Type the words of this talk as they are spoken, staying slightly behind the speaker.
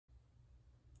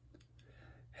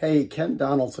Hey, Ken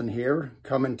Donaldson here,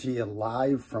 coming to you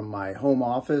live from my home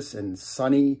office in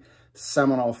sunny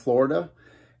Seminole, Florida.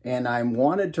 And I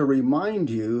wanted to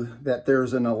remind you that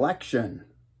there's an election.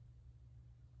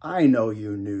 I know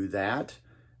you knew that,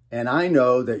 and I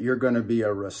know that you're going to be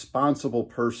a responsible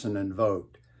person and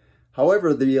vote.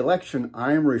 However, the election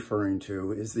I'm referring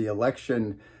to is the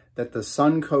election that the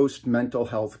Suncoast Mental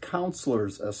Health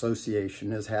Counselors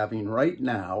Association is having right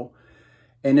now.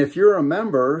 And if you're a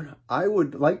member, I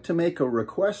would like to make a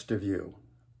request of you.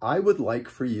 I would like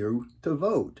for you to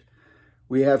vote.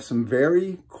 We have some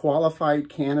very qualified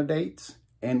candidates,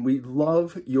 and we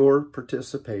love your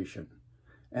participation.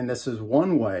 And this is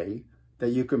one way that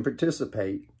you can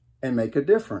participate and make a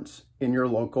difference in your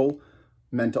local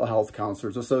Mental Health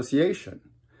Counselors Association.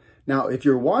 Now, if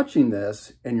you're watching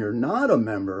this and you're not a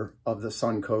member of the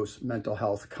Suncoast Mental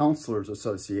Health Counselors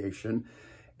Association,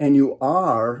 and you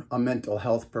are a mental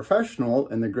health professional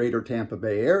in the greater Tampa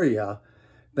Bay area,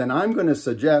 then I'm going to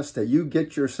suggest that you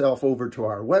get yourself over to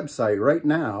our website right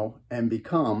now and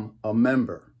become a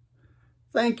member.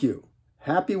 Thank you.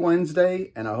 Happy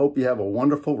Wednesday, and I hope you have a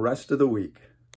wonderful rest of the week.